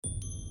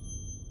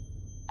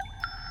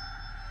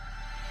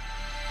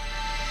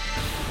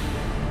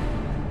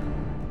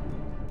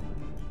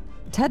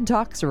TED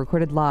Talks are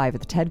recorded live at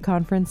the TED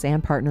Conference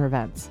and partner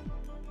events.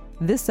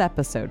 This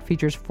episode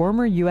features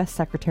former U.S.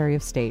 Secretary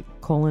of State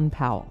Colin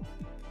Powell.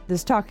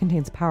 This talk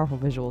contains powerful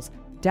visuals.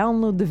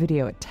 Download the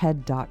video at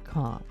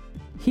TED.com.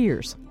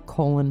 Here's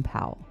Colin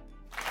Powell.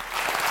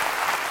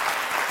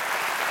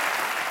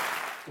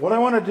 What I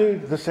want to do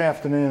this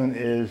afternoon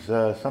is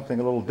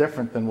something a little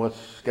different than what's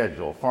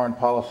scheduled. Foreign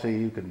policy,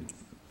 you can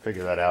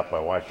figure that out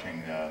by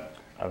watching,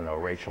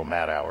 Rachel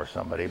Maddow or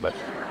somebody. But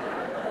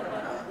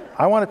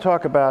I want to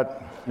talk about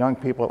young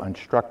people and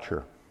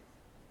structure.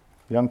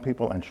 Young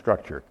people and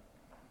structure.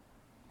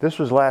 This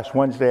was last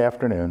Wednesday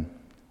afternoon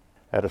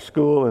at a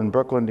school in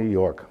Brooklyn, New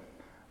York,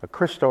 a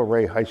Cristo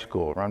Rey high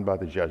school run by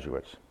the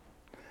Jesuits.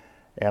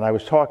 And I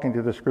was talking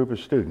to this group of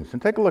students,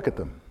 and take a look at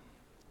them.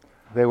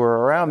 They were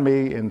around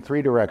me in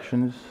three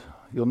directions.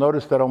 You'll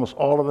notice that almost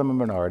all of them are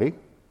minority.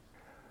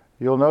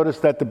 You'll notice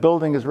that the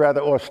building is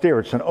rather austere.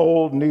 It's an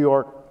old New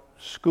York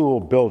school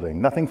building,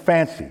 nothing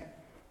fancy.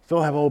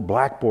 Still have old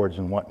blackboards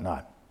and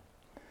whatnot.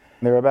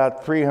 There are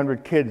about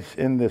 300 kids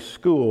in this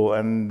school,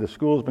 and the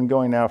school's been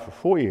going now for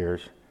 4 years,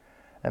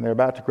 and they're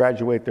about to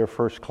graduate their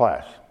first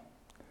class.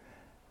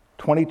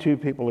 22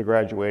 people are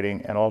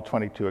graduating, and all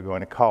 22 are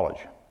going to college.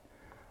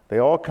 They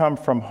all come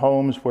from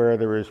homes where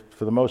there is,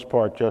 for the most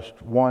part,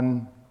 just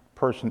one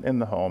person in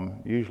the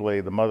home,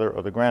 usually the mother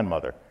or the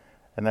grandmother,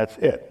 and that's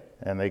it.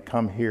 And they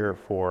come here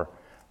for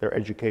their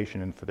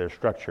education and for their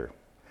structure.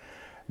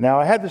 Now,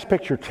 I had this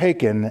picture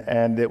taken,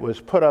 and it was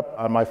put up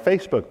on my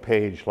Facebook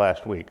page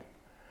last week.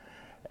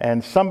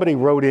 And somebody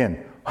wrote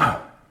in,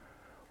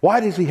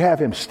 "Why does he have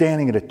him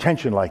standing at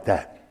attention like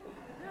that?"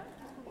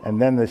 And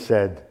then they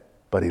said,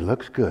 "But he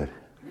looks good."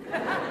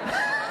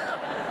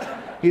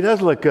 He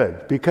does look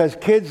good, because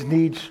kids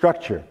need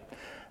structure.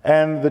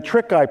 And the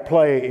trick I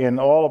play in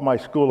all of my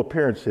school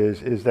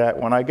appearances is that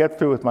when I get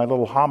through with my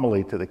little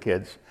homily to the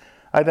kids,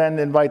 I then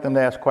invite them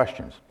to ask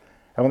questions.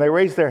 And when they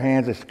raise their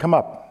hands, I say, "Come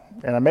up."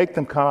 And I make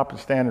them come up and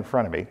stand in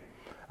front of me.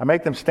 I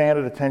make them stand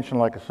at attention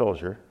like a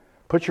soldier.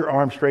 Put your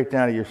arm straight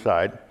down at your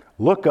side.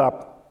 Look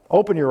up,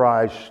 open your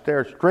eyes,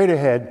 stare straight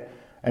ahead,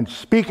 and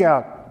speak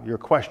out your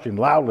question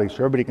loudly so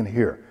everybody can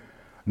hear.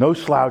 No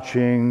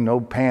slouching,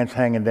 no pants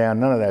hanging down,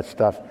 none of that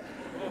stuff.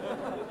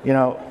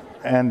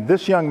 And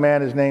this young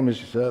man, his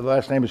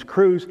last name is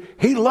Cruz.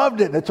 He loved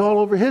it, and it's all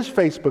over his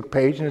Facebook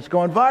page, and it's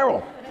going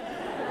viral.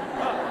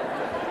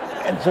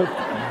 And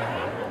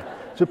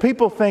so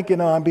people think,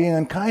 I'm being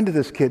unkind to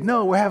this kid.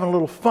 No, we're having a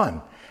little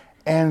fun.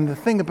 And the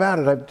thing about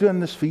it, I've done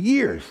this for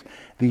years.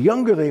 The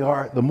younger they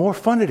are, the more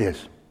fun it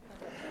is.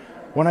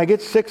 When I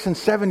get 6 and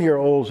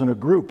 7-year-olds in a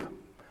group,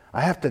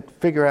 I have to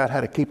figure out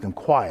how to keep them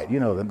quiet.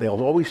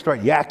 They'll always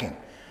start yakking.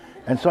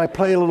 And so I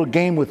play a little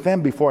game with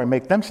them before I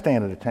make them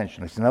stand at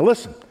attention. I say, "Now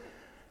listen,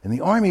 in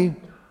the Army,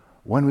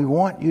 when we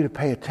want you to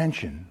pay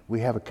attention, we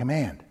have a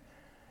command.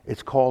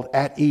 It's called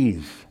at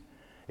ease.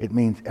 It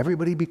means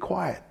everybody be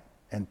quiet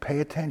and pay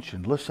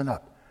attention, listen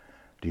up.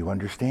 Do you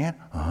understand?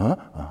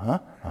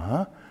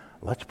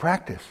 Let's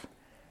practice."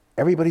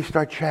 Everybody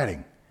start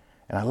chatting.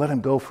 And I let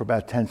them go for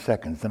about 10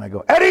 seconds. Then I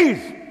go, "At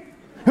ease!"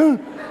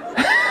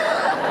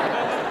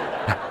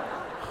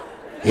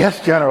 "Yes,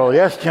 General,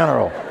 yes,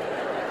 General."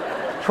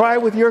 Try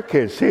it with your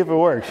kids, see if it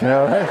works,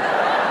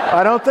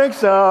 I don't think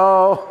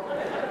so.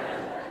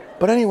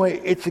 But anyway,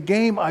 it's a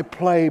game I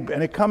play,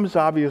 and it comes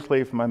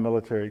obviously from my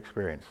military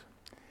experience.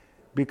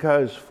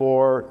 Because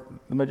for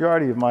the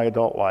majority of my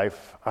adult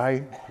life,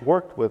 I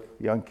worked with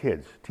young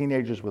kids,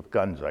 teenagers with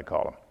guns, I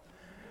call them.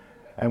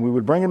 And we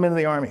would bring them into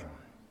the Army.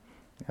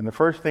 And the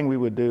first thing we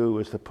would do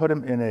was to put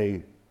them in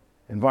an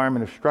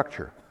environment of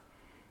structure.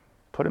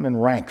 Put them in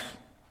ranks.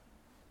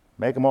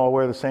 Make them all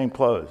wear the same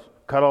clothes.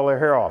 Cut all their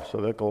hair off so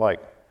they look alike.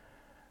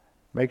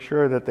 Make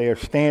sure that they are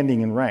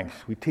standing in ranks.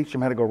 We teach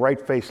them how to go right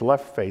face,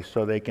 left face,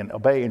 so they can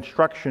obey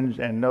instructions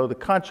and know the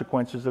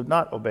consequences of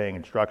not obeying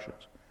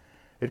instructions.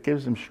 It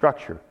gives them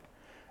structure.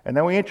 And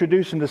then we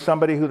introduce them to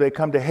somebody who they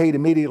come to hate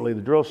immediately,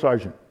 the drill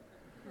sergeant.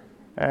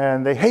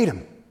 And they hate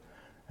him.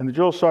 And the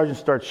drill sergeant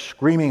starts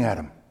screaming at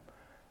him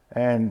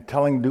and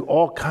telling him to do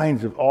all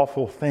kinds of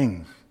awful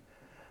things.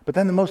 But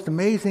then the most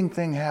amazing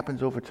thing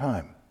happens over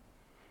time.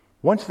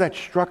 Once that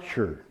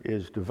structure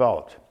is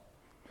developed,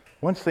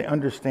 once they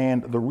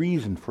understand the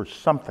reason for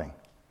something,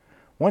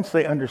 once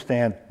they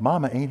understand,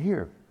 "Mama ain't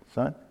here,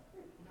 son.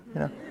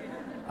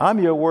 I'm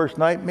your worst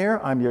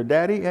nightmare, I'm your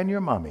daddy and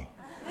your mommy.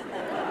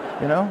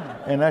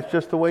 And that's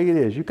just the way it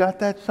is. You got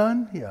that,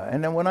 son? Yeah.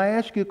 And then when I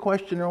ask you a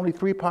question, there are only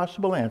 3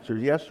 possible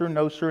answers. Yes, sir,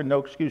 no, sir, and no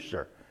excuse,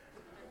 sir.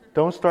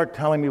 Don't start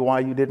telling me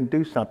why you didn't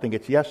do something.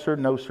 It's yes, sir,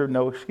 no,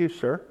 excuse,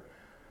 sir.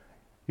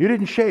 You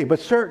didn't shave, but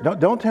sir,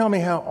 don't tell me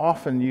how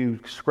often you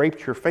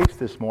scraped your face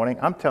this morning.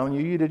 I'm telling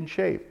you didn't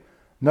shave.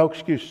 No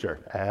excuse, sir."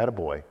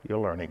 Attaboy, you're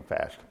learning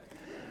fast.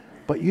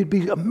 But you'd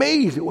be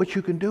amazed at what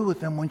you can do with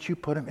them once you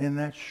put them in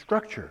that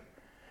structure.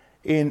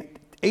 In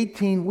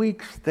 18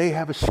 weeks, they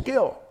have a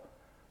skill.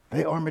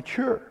 They are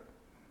mature.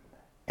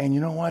 And you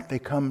know what? They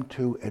come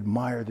to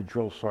admire the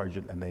drill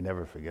sergeant, and they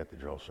never forget the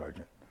drill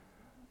sergeant.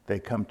 They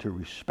come to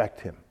respect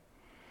him.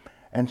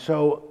 And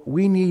so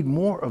we need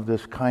more of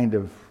this kind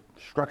of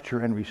structure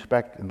and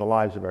respect in the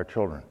lives of our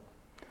children.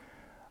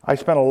 I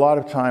spent a lot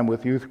of time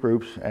with youth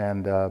groups,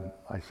 and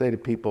I say to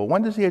people,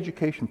 when does the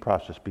education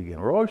process begin?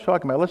 We're always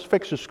talking about, let's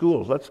fix the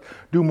schools, let's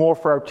do more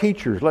for our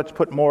teachers, let's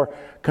put more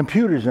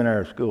computers in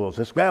our schools,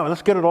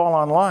 let's get it all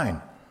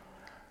online.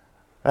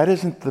 That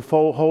isn't the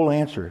whole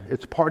answer.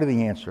 It's part of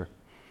the answer.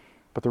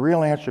 But the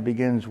real answer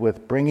begins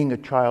with bringing a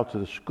child to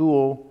the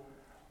school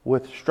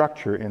with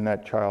structure in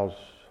that child's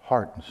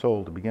heart and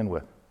soul to begin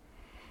with.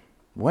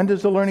 When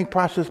does the learning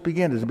process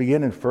begin? Does it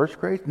begin in first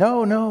grade?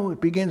 No. It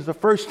begins the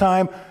first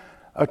time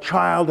a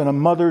child in a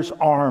mother's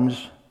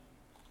arms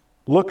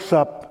looks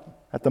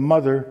up at the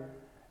mother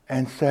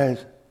and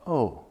says,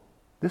 oh,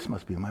 this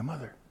must be my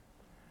mother.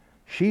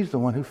 She's the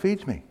one who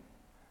feeds me.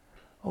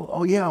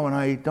 Oh yeah, when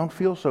I don't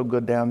feel so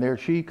good down there,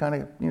 she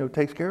kind of,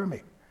 takes care of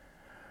me.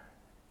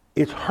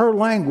 It's her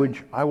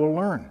language I will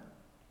learn.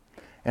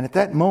 And at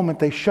that moment,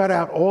 they shut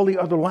out all the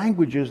other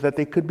languages that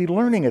they could be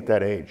learning at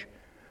that age.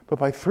 But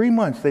by 3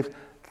 months,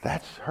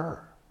 that's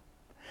her.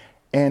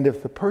 And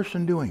if the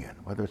person doing it,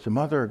 whether it's a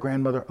mother or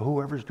grandmother, or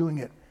whoever's doing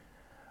it,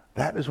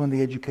 that is when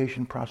the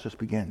education process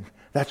begins.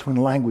 That's when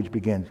language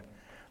begins.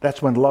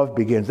 That's when love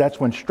begins. That's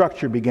when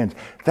structure begins.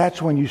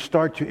 That's when you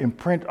start to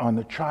imprint on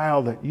the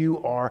child that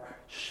you are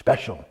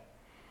special.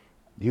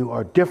 You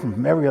are different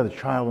from every other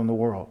child in the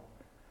world.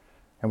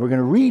 And we're going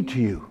to read to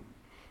you.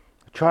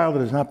 A child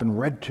that has not been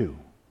read to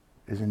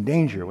is in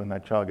danger when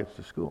that child gets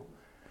to school.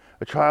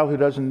 A child who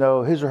doesn't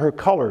know his or her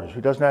colors,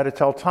 who doesn't know how to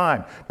tell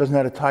time, doesn't know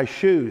how to tie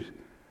shoes,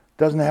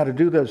 doesn't know how to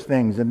do those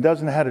things, and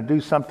doesn't know how to do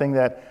something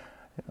that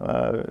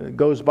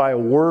goes by a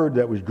word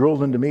that was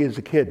drilled into me as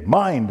a kid.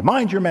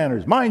 Mind your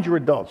manners, mind your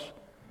adults,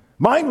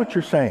 mind what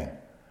you're saying.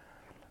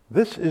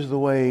 This is the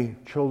way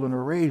children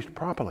are raised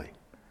properly.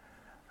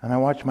 And I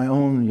watch my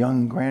own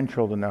young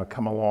grandchildren now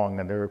come along,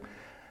 and they're,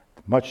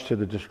 much to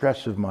the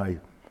distress of my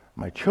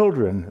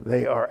children,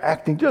 they are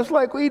acting just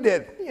like we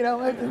did.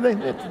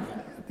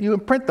 You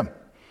imprint them.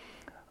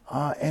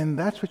 And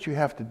that's what you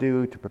have to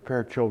do to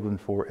prepare children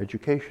for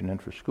education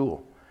and for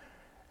school.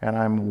 And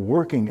I'm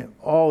working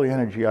all the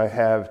energy I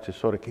have to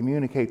sort of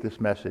communicate this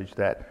message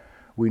that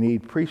we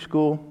need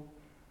preschool,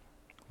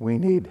 we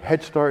need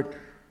Head Start,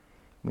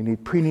 we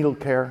need prenatal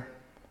care.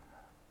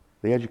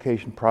 The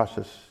education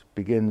process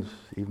begins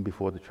even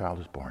before the child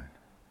is born.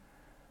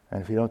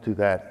 And if you don't do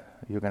that,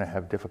 you're going to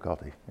have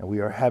difficulty. And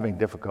we are having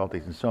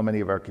difficulties in so many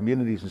of our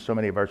communities and so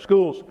many of our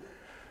schools,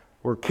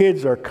 where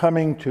kids are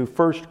coming to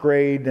first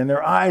grade and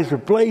their eyes are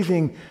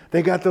blazing.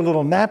 They got their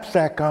little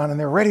knapsack on and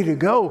they're ready to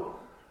go.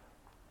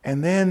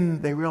 And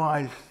then they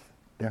realize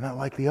they're not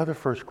like the other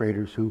first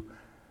graders who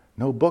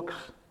know books,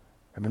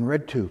 have been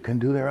read to, can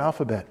do their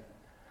alphabet.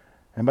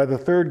 And by the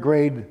third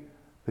grade,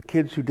 the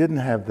kids who didn't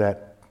have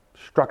that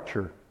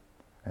structure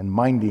and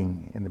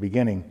minding in the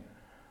beginning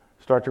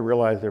start to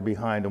realize they're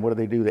behind. And what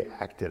do? They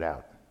act it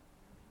out.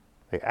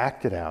 They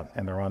act it out,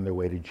 and they're on their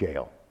way to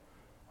jail,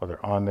 or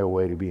they're on their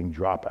way to being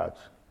dropouts.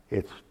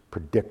 It's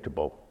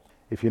predictable.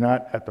 If you're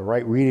not at the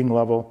right reading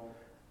level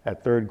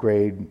at third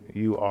grade,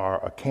 you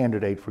are a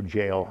candidate for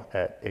jail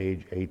at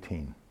age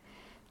 18.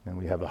 And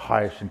we have the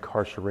highest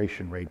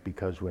incarceration rate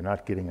because we're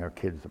not getting our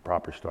kids the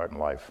proper start in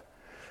life.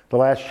 The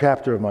last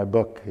chapter of my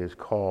book is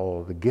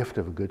called The Gift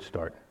of a Good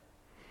Start.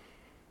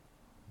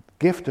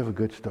 Gift of a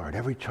good start.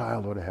 Every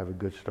child ought to have a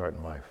good start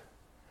in life.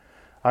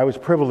 I was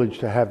privileged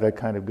to have that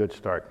kind of good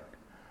start.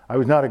 I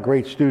was not a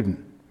great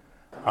student.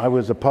 I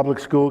was a public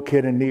school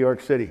kid in New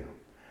York City,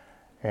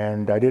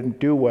 and I didn't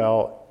do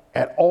well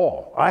at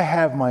all. I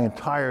have my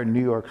entire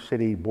New York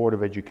City Board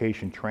of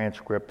Education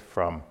transcript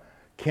from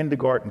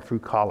kindergarten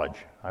through college.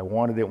 I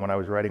wanted it when I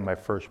was writing my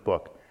first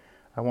book.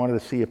 I wanted to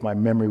see if my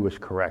memory was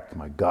correct.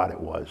 My God, it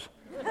was.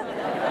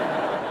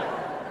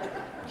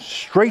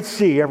 Straight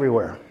C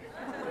everywhere.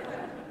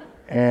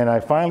 And I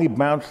finally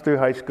bounced through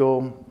high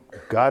school,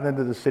 got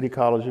into the City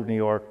College of New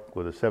York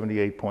with a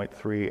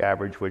 78.3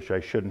 average, which I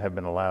shouldn't have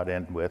been allowed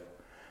in with.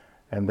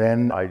 And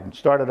then I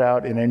started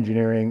out in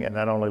engineering, and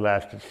that only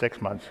lasted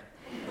 6 months.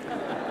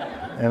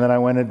 And then I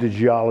went into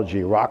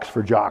geology, rocks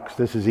for jocks.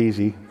 This is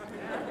easy.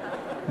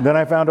 And then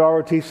I found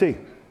ROTC.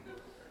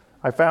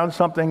 I found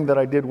something that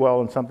I did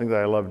well and something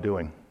that I loved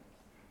doing.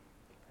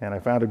 And I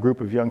found a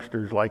group of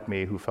youngsters like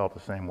me who felt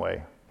the same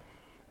way.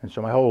 And so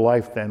my whole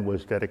life then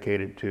was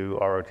dedicated to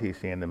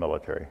ROTC and the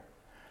military.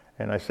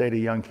 And I say to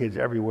young kids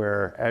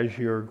everywhere, as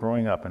you're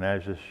growing up and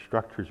as the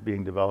structure is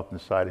being developed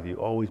inside of you,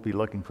 always be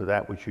looking for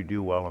that which you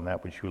do well and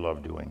that which you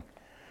love doing.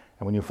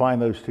 And when you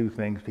find those two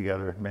things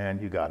together,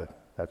 man, you got it.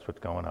 That's what's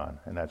going on,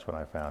 and that's what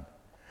I found.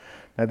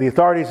 Now, the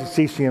authorities at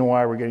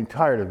CCNY were getting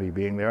tired of me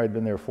being there. I'd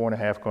been there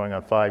 4.5, going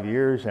on 5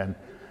 years, and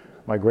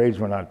my grades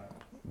were not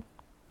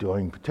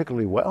doing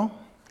particularly well,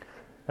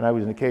 and I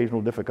was in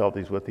occasional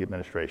difficulties with the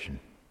administration.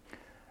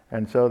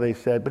 And so they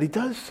said, but he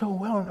does so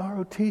well in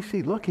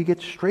ROTC. Look, he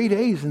gets straight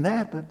A's in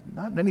that, but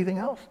not in anything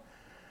else.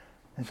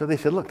 And so they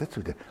said, look,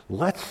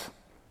 let's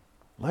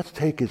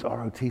take his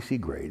ROTC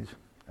grades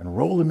and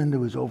roll them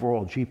into his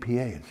overall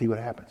GPA and see what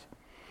happens.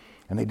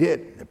 And they did.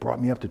 It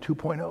brought me up to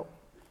 2.0.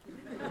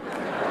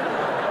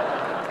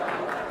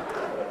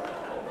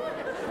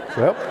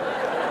 Well,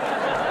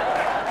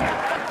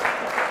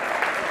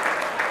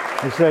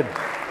 he said,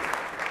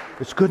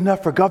 it's good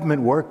enough for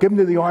government work. Give him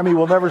to the Army.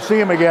 We'll never see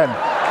him again.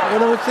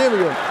 We'll never see him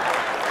again.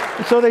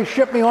 And so they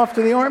shipped me off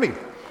to the Army.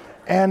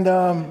 And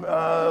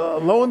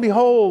lo and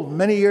behold,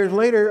 many years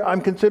later, I'm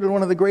considered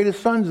one of the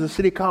greatest sons the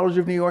City College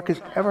of New York has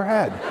ever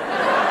had.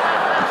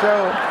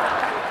 So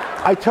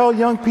I tell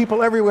young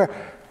people everywhere,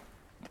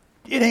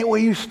 it ain't where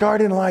you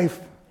start in life.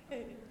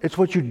 It's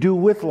what you do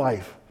with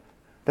life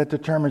that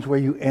determines where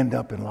you end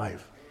up in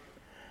life.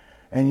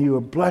 And you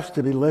are blessed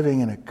to be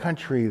living in a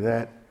country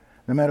that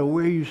no matter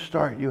where you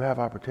start, you have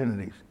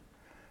opportunities.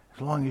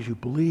 As long as you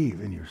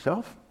believe in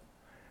yourself,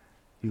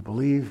 you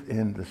believe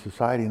in the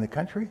society and the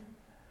country,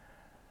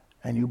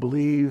 and you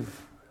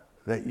believe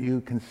that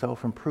you can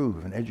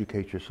self-improve and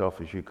educate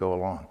yourself as you go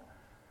along.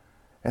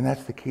 And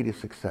that's the key to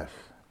success.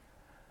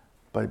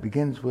 But it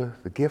begins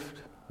with the gift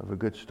of a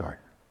good start.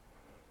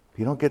 If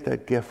you don't get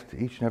that gift to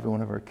each and every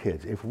one of our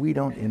kids, if we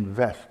don't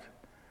invest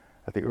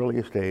at the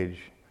earliest age,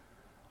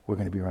 we're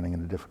going to be running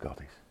into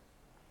difficulties.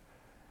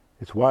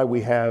 It's why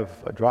we have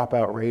a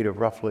dropout rate of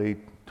roughly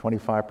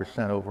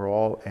 25%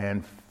 overall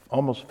and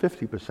almost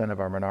 50% of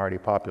our minority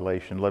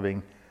population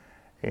living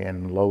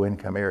in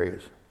low-income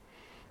areas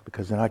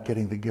because they're not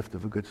getting the gift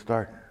of a good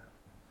start.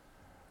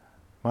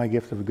 My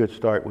gift of a good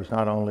start was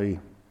not only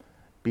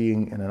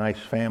being in a nice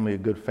family, a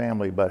good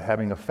family, but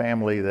having a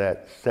family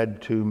that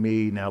said to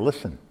me, now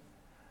listen,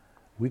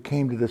 we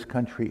came to this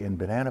country in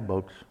banana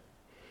boats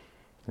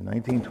in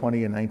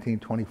 1920 and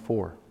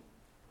 1924.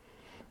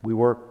 We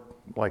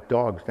worked like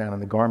dogs down in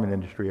the garment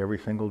industry every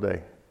single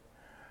day.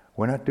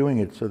 We're not doing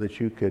it so that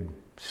you could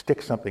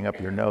stick something up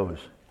your nose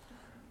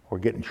or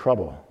get in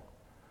trouble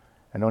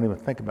and don't even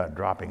think about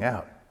dropping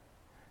out.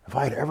 If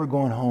I had ever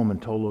gone home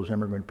and told those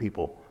immigrant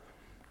people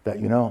that,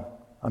 you know,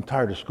 I'm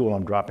tired of school,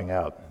 I'm dropping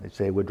out, they'd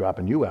say, we're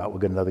dropping you out, we'll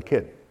get another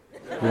kid.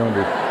 We don't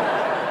do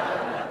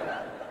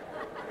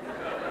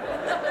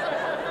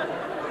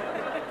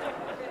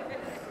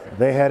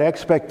They had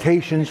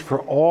expectations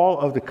for all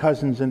of the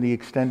cousins in the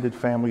extended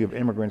family of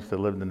immigrants that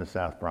lived in the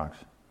South Bronx.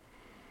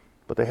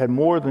 But they had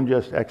more than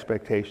just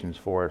expectations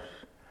for us.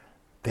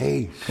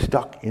 They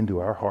stuck into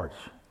our hearts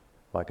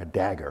like a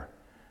dagger,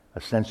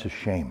 a sense of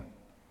shame.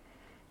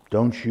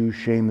 Don't you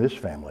shame this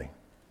family.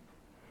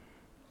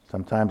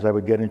 Sometimes I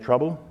would get in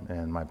trouble,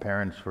 and my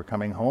parents were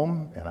coming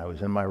home, and I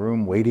was in my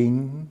room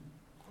waiting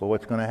for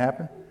what's going to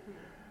happen.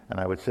 And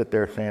I would sit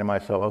there saying to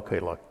myself, okay,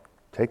 look,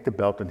 take the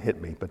belt and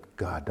hit me, but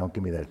God, don't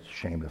give me that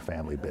shame the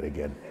family bit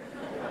again.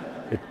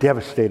 It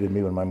devastated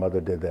me when my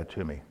mother did that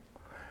to me.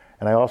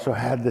 And I also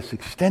had this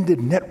extended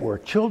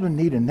network. Children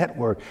need a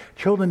network.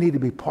 Children need to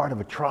be part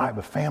of a tribe,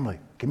 a family,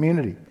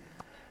 community.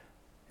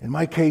 In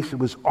my case, it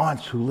was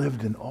aunts who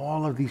lived in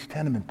all of these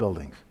tenement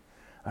buildings.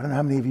 I don't know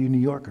how many of you New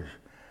Yorkers,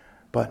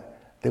 but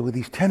there were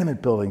these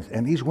tenement buildings,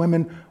 and these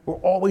women were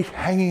always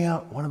hanging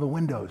out one of the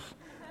windows,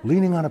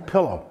 leaning on a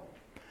pillow.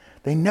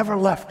 They never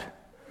left.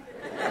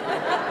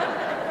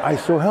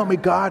 So help me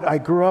God, I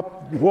grew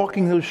up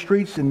walking those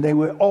streets and they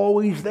were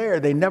always there.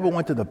 They never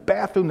went to the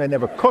bathroom. They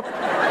never cooked.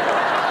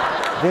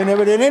 They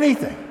never did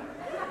anything.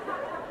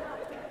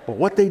 But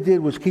what they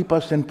did was keep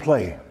us in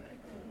play.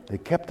 They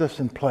kept us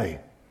in play.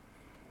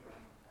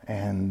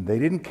 And they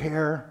didn't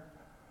care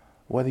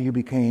whether you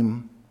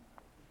became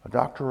a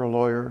doctor or a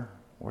lawyer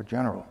or a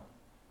general.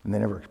 And they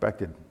never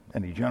expected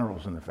any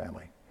generals in the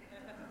family.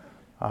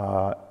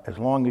 As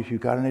long as you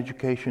got an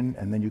education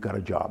and then you got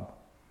a job.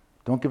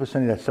 Don't give us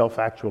any of that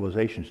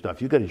self-actualization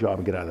stuff. You get a job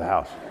and get out of the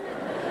house.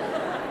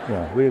 You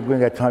know, we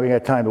got time. We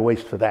got time to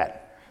waste for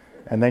that,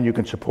 and then you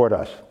can support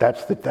us.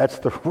 That's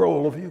the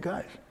role of you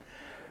guys.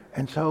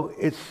 And so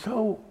it's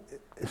so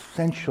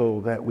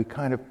essential that we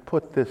kind of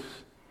put this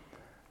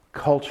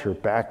culture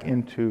back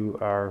into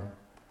our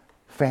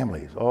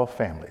families, all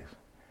families,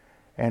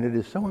 and it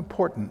is so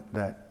important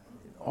that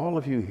all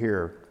of you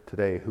here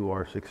today who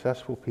are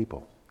successful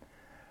people.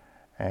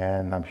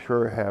 And I'm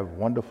sure have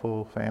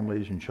wonderful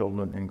families and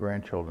children and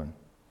grandchildren.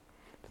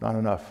 It's not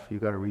enough.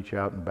 You've got to reach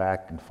out and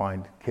back and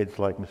find kids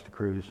like Mr.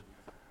 Cruz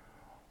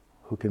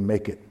who can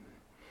make it.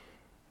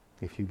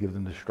 If you give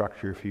them the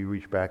structure, if you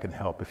reach back and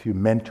help, if you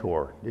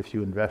mentor, if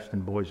you invest in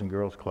boys and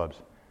girls clubs,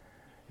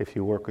 if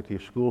you work with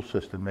your school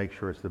system, make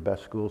sure it's the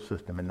best school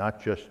system and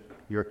not just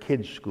your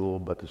kid's school,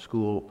 but the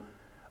school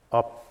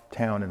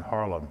uptown in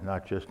Harlem,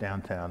 not just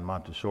downtown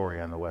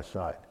Montessori on the west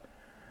side.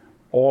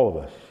 All of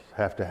us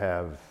have to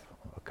have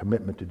a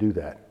commitment to do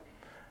that.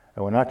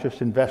 And we're not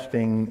just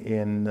investing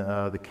in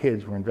the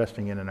kids, we're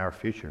investing in our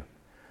future.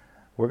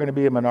 We're going to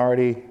be a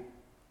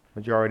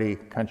majority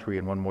country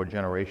in one more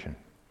generation.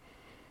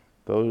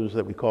 Those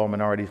that we call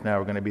minorities now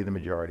are going to be the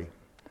majority.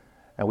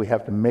 And we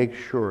have to make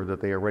sure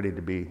that they are ready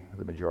to be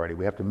the majority.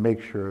 We have to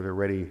make sure they're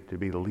ready to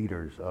be the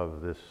leaders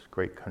of this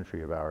great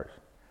country of ours.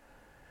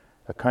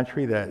 A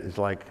country that is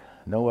like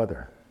no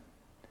other.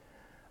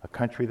 A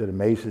country that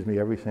amazes me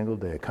every single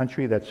day. A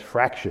country that's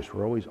fractious.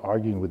 We're always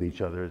arguing with each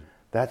other.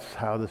 That's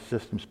how the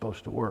system's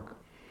supposed to work.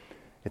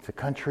 It's a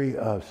country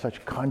of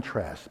such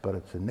contrast, but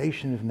it's a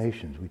nation of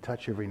nations. We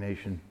touch every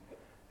nation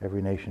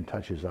Every nation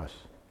touches us.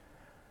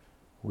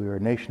 We are a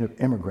nation of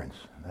immigrants.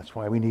 That's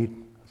why we need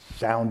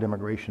sound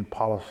immigration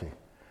policy.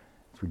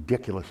 It's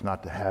ridiculous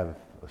not to have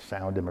a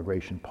sound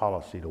immigration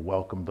policy to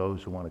welcome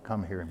those who want to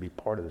come here and be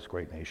part of this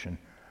great nation,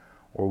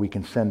 or we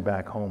can send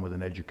back home with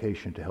an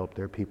education to help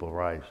their people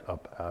rise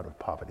up out of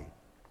poverty.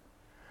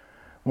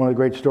 One of the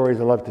great stories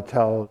I love to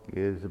tell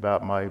is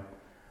about my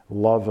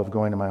love of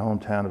going to my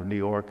hometown of New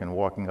York and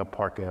walking up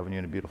Park Avenue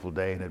on a beautiful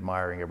day and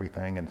admiring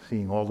everything and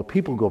seeing all the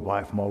people go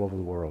by from all over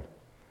the world.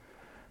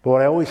 But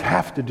what I always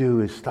have to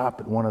do is stop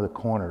at one of the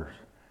corners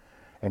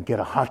and get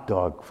a hot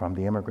dog from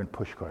the immigrant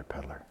pushcart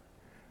peddler.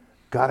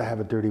 Gotta have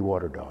a dirty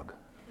water dog.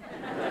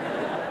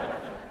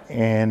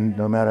 And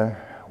no matter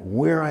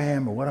where I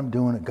am or what I'm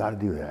doing, I gotta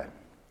do that.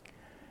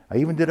 I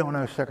even did it when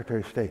I was Secretary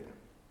of State.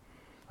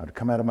 I'd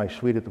come out of my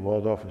suite at the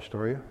Waldorf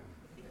Astoria.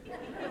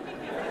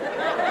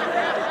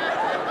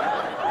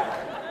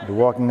 I'd be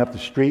walking up the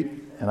street,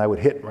 and I would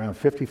hit around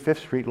 55th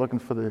Street looking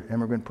for the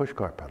immigrant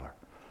pushcart peddler.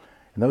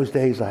 In those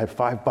days, I had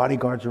 5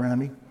 bodyguards around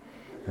me,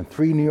 and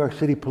 3 New York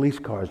City police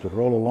cars would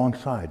roll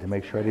alongside to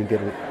make sure I didn't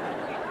get it.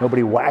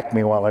 Nobody whacked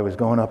me while I was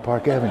going up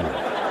Park Avenue.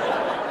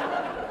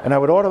 And I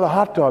would order the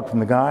hot dog from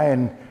the guy,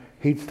 and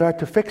he'd start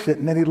to fix it,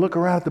 and then he'd look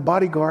around at the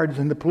bodyguards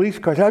and the police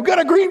cars. I've got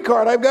a green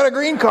card. I've got a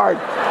green card.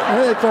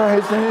 It's all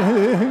right.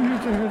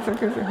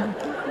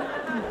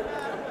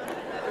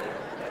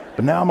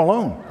 But now I'm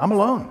alone. I'm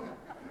alone.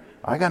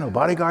 I got no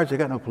bodyguards. I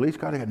got no police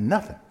cars. I got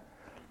nothing.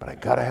 But I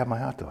got to have my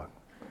hot dog.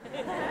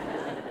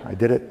 I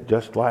did it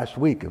just last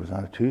week. It was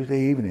on a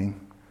Tuesday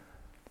evening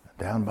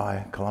down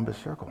by Columbus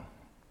Circle.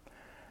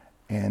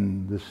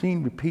 And the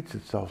scene repeats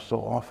itself so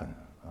often.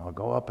 I'll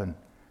go up and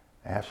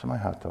ask for my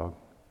hot dog,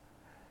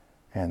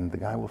 and the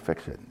guy will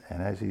fix it.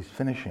 And as he's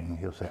finishing,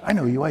 he'll say, I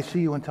know you. I see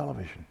you on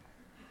television.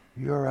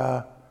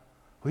 You're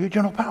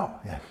General Powell.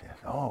 Yes, yes.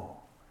 Oh.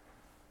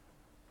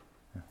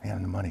 Hand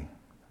him the money.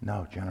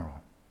 No, General.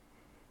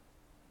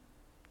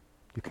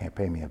 You can't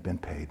pay me. I've been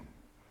paid.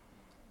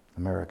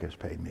 America has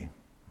paid me.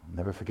 I'll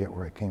never forget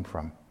where I came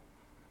from.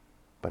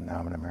 But now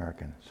I'm an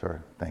American.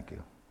 Sir, thank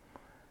you.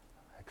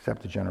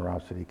 Accept the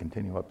generosity,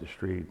 continue up the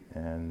street,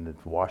 and it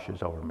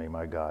washes over me,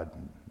 my God,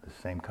 the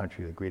same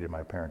country that greeted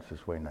my parents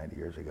this way 90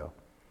 years ago.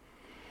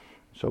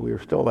 So we are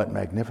still that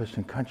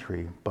magnificent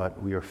country,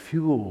 but we are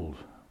fueled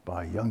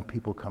by young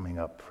people coming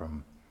up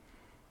from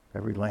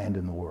every land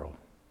in the world.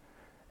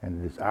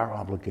 And it is our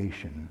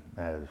obligation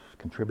as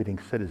contributing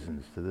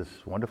citizens to this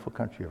wonderful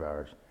country of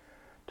ours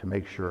to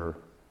make sure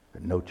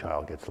that no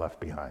child gets left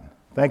behind.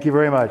 Thank you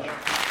very much.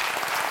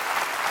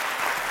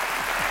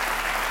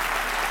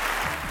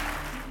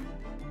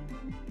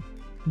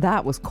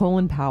 That was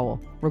Colin Powell,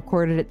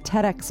 recorded at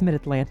TEDx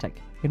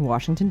Mid-Atlantic in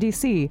Washington,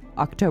 D.C.,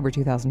 October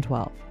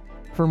 2012.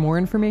 For more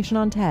information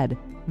on TED,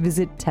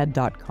 visit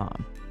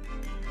TED.com.